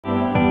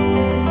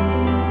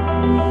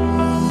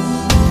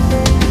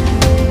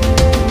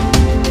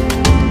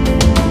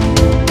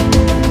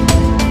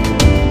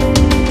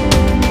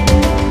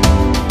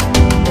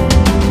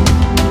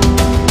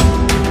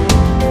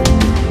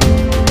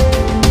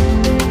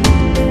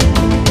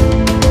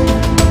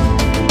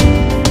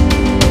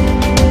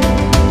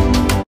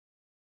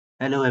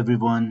Hello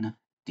everyone,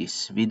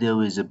 this video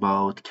is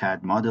about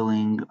CAD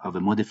modeling of a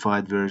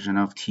modified version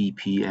of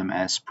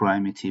TPMS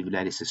primitive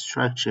lattice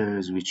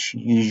structures, which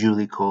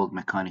usually called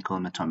mechanical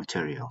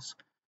metamaterials.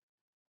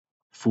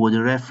 For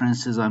the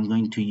references, I'm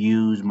going to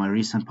use my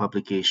recent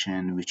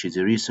publication, which is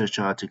a research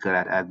article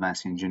at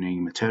Advanced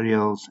Engineering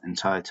Materials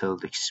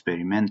entitled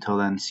Experimental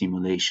and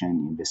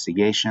Simulation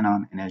Investigation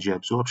on Energy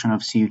Absorption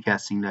of CU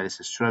casting lattice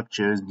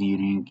structures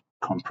during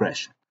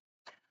compression.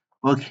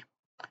 Okay.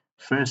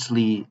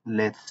 Firstly,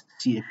 let's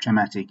see a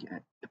schematic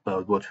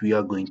about what we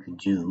are going to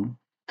do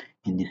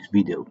in this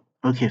video.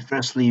 Okay,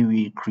 firstly,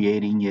 we're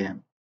creating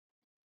a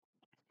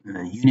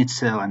unit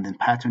cell and then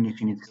pattern this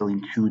unit cell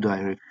in two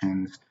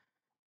directions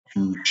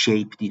to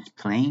shape this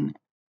plane,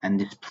 and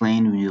this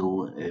plane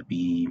will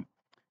be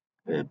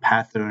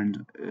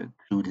patterned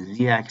through the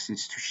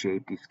z-axis to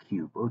shape this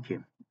cube. Okay,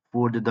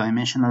 for the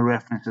dimensional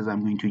references,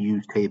 I'm going to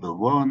use table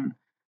 1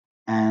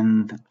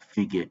 and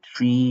figure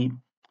 3,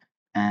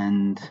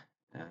 and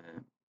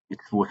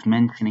it's worth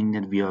mentioning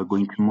that we are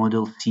going to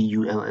model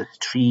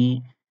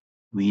CULS3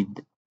 with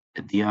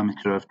a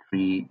diameter of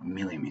 3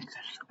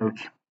 millimeters.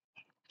 Okay.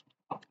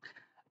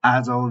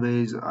 As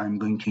always, I'm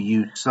going to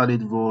use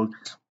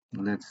SolidWorks.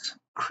 Let's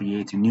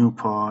create a new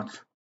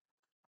part.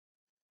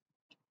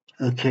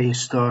 Okay,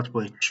 start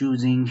by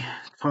choosing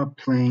top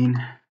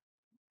plane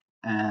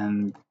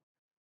and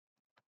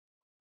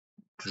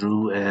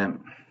drew a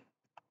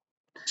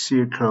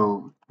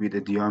circle with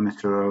a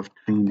diameter of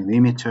 3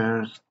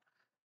 millimeters.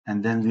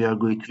 And then we are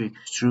going to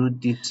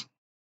extrude this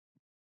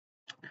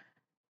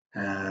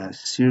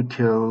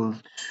circle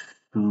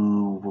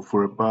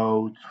for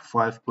about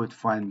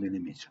 5.5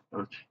 millimeters.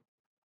 Okay,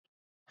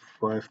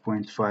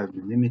 5.5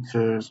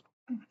 millimeters,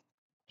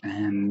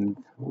 and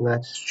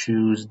let's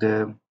choose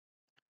the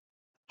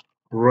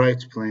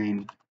right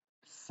plane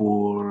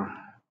for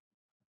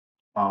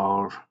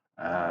our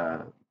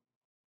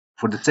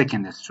for the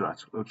second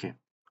strut. Okay,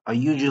 I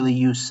usually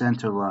use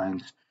center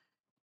lines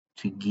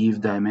to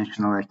give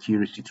dimensional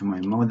accuracy to my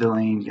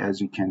modeling.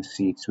 As you can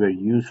see, it's very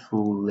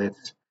useful.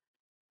 Let's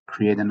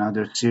create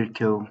another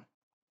circle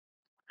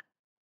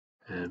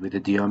with a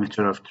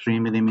diameter of 3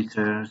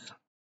 millimeters.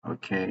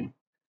 Okay,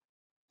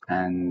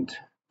 and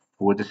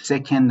for the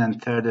second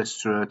and third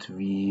strut,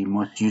 we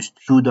must use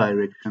two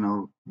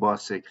directional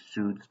boss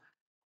extrude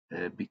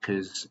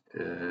because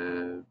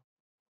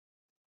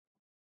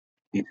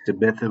it's a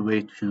better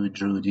way to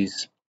draw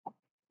this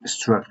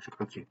structure.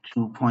 Okay,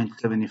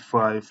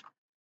 2.75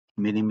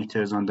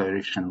 millimeters on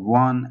direction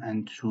 1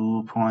 and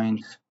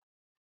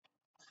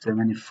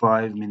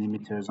 2.75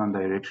 millimeters on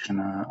direction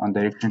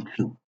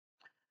 2.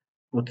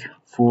 Okay,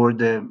 for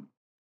the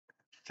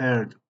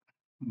third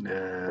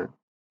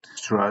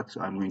strut,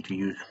 I'm going to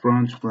use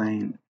front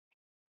plane.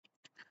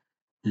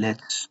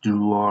 Let's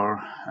do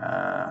our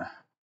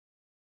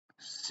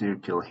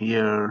circle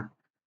here,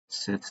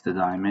 sets the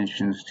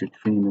dimensions to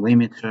 3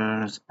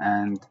 millimeters,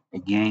 and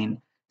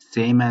again,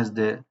 same as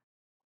the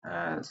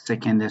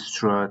second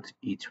strut,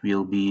 it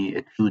will be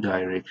a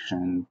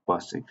two-direction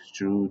boss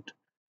extrude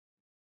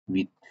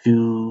with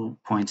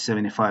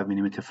 2.75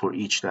 millimeter for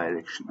each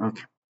direction.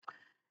 Okay,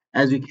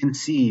 as you can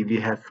see, we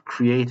have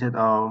created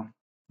our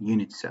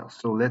unit cell.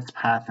 So let's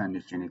pattern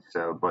this unit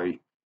cell by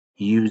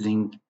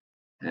using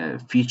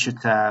feature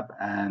tab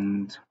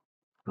and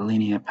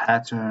linear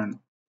pattern.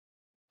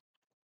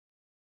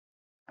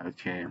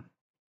 Okay,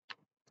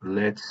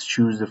 let's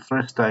choose the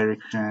first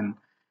direction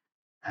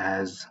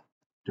as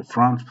the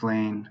front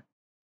plane,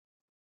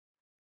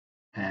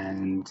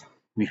 and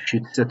we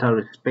should set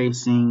our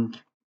spacing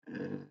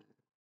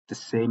the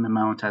same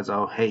amount as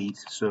our height,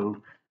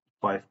 so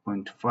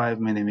 5.5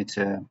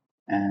 millimeter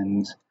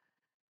and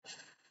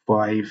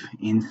 5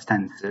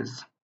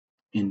 instances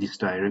in this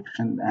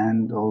direction.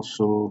 And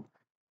also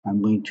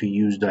I'm going to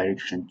use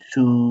direction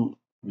 2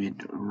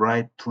 with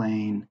right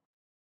plane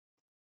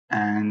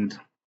and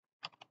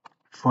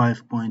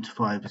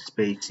 5.5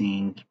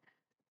 spacing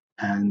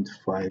and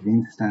 5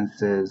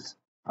 instances.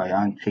 I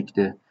uncheck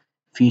the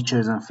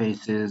features and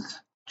faces,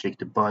 check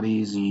the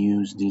bodies,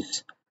 use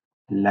this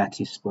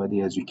lattice body.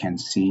 As you can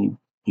see,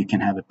 you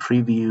can have a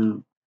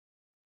preview,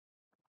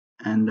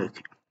 and look,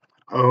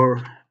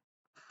 our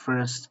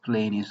first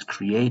plane is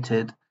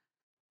created.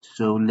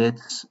 So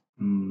let's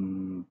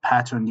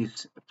pattern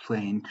this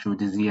plane through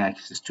the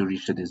z-axis to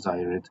reach the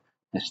desired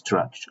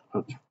structure.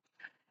 Okay,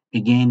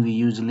 again, we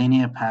use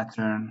linear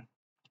pattern,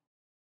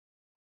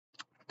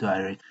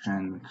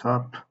 direction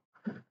top,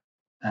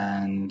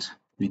 and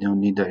we don't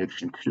need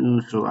direction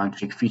 2, so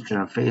uncheck feature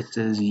and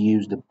faces,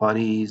 use the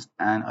bodies,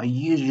 and I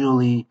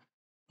usually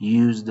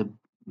use the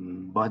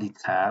body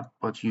tab,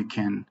 but you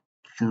can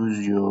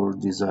choose your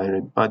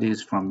desired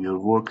bodies from your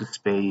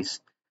workspace.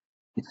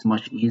 It's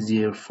much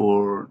easier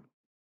for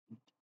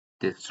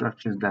the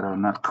structures that are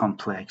not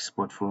complex,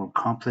 but for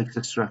complex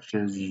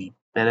structures, you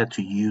better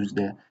to use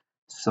the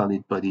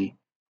solid body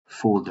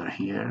folder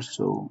here.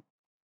 So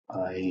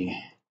I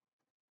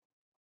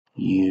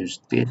use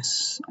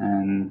this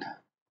and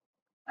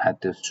add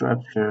the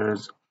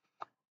structures,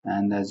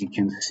 and as you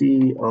can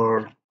see,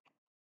 our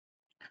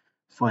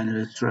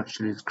final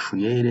structure is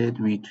created,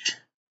 which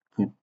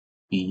could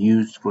be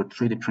used for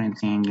 3D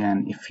printing.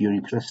 And if you're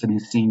interested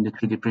in seeing the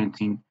 3D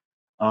printing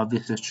of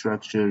this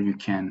structure, you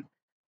can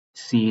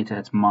see it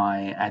at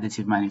my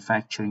additive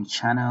manufacturing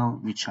channel,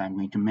 which I'm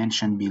going to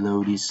mention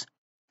below this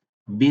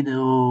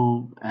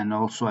video. And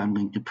also I'm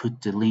going to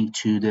put the link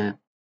to the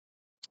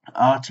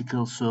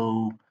article,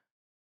 so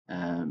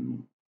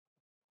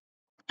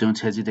don't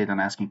hesitate on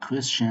asking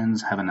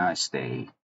questions. Have a nice day.